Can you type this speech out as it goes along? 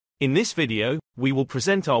In this video, we will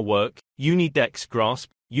present our work, UniDexGrasp,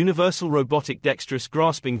 Universal Robotic Dexterous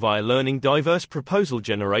Grasping via Learning Diverse Proposal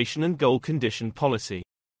Generation and Goal Condition Policy.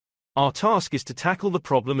 Our task is to tackle the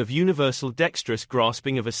problem of universal dexterous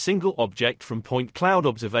grasping of a single object from point cloud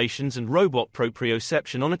observations and robot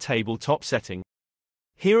proprioception on a tabletop setting.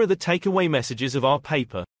 Here are the takeaway messages of our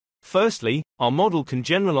paper. Firstly, our model can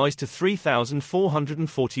generalize to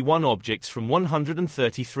 3,441 objects from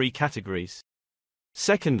 133 categories.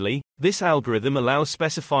 Secondly, this algorithm allows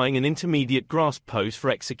specifying an intermediate grasp pose for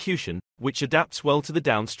execution, which adapts well to the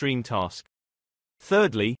downstream task.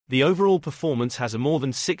 Thirdly, the overall performance has a more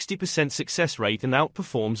than 60% success rate and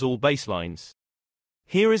outperforms all baselines.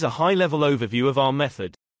 Here is a high-level overview of our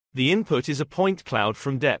method. The input is a point cloud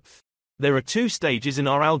from depth. There are two stages in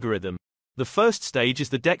our algorithm. The first stage is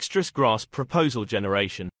the dexterous grasp proposal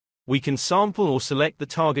generation. We can sample or select the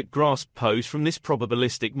target grasp pose from this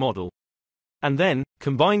probabilistic model. And then,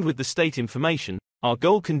 combined with the state information, our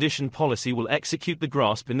goal condition policy will execute the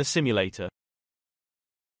grasp in the simulator.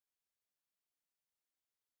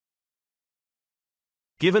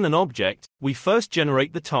 Given an object, we first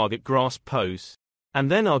generate the target grasp pose.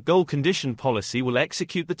 And then our goal condition policy will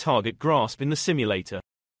execute the target grasp in the simulator.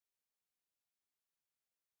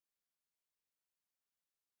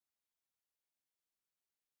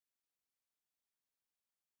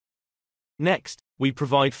 Next, we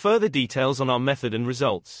provide further details on our method and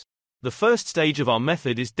results. The first stage of our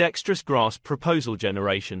method is dexterous grasp proposal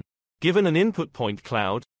generation. Given an input point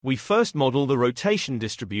cloud, we first model the rotation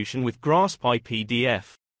distribution with grasp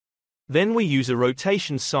IPDF. Then we use a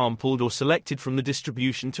rotation sampled or selected from the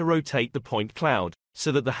distribution to rotate the point cloud,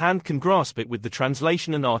 so that the hand can grasp it with the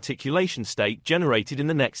translation and articulation state generated in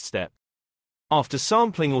the next step. After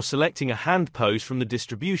sampling or selecting a hand pose from the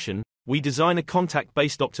distribution, we design a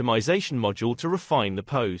contact-based optimization module to refine the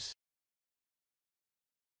pose.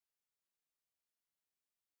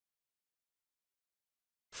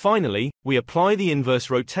 Finally, we apply the inverse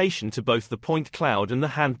rotation to both the point cloud and the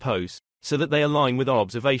hand pose, so that they align with our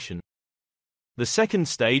observation. The second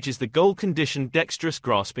stage is the goal condition dexterous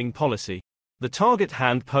grasping policy. The target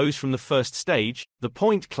hand pose from the first stage, the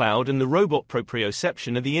point cloud and the robot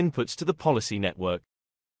proprioception are the inputs to the policy network.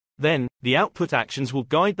 Then, the output actions will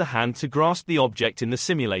guide the hand to grasp the object in the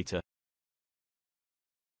simulator.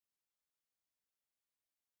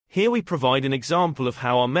 Here we provide an example of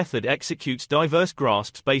how our method executes diverse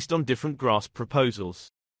grasps based on different grasp proposals.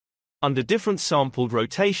 Under different sampled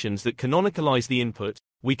rotations that canonicalize the input,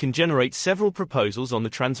 we can generate several proposals on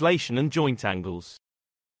the translation and joint angles.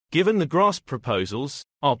 Given the grasp proposals,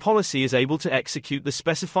 our policy is able to execute the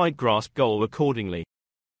specified grasp goal accordingly.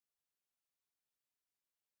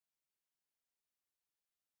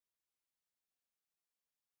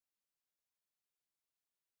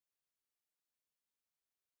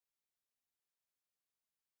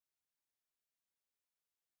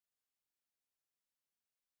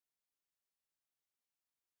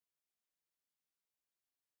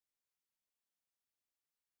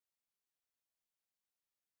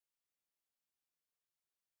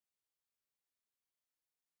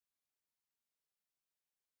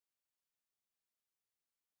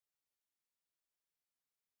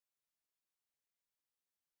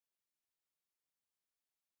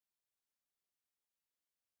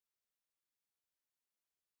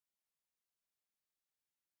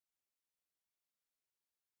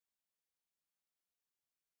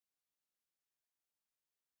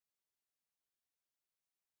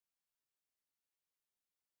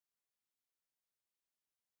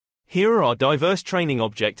 Here are our diverse training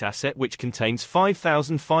object asset, which contains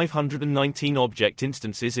 5,519 object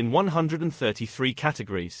instances in 133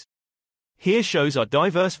 categories. Here shows our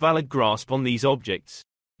diverse valid grasp on these objects.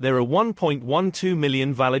 There are 1.12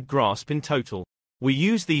 million valid grasp in total. We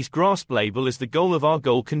use these grasp label as the goal of our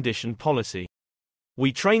goal condition policy.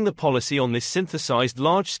 We train the policy on this synthesized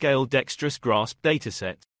large-scale dexterous grasp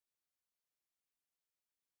dataset.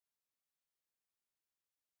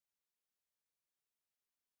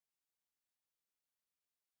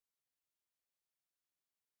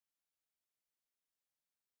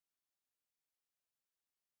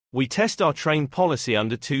 We test our train policy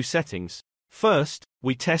under two settings. First,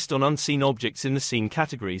 we test on unseen objects in the seen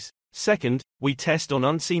categories. Second, we test on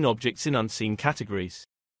unseen objects in unseen categories.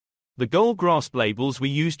 The goal grasp labels we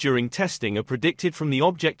use during testing are predicted from the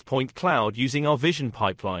object point cloud using our vision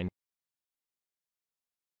pipeline.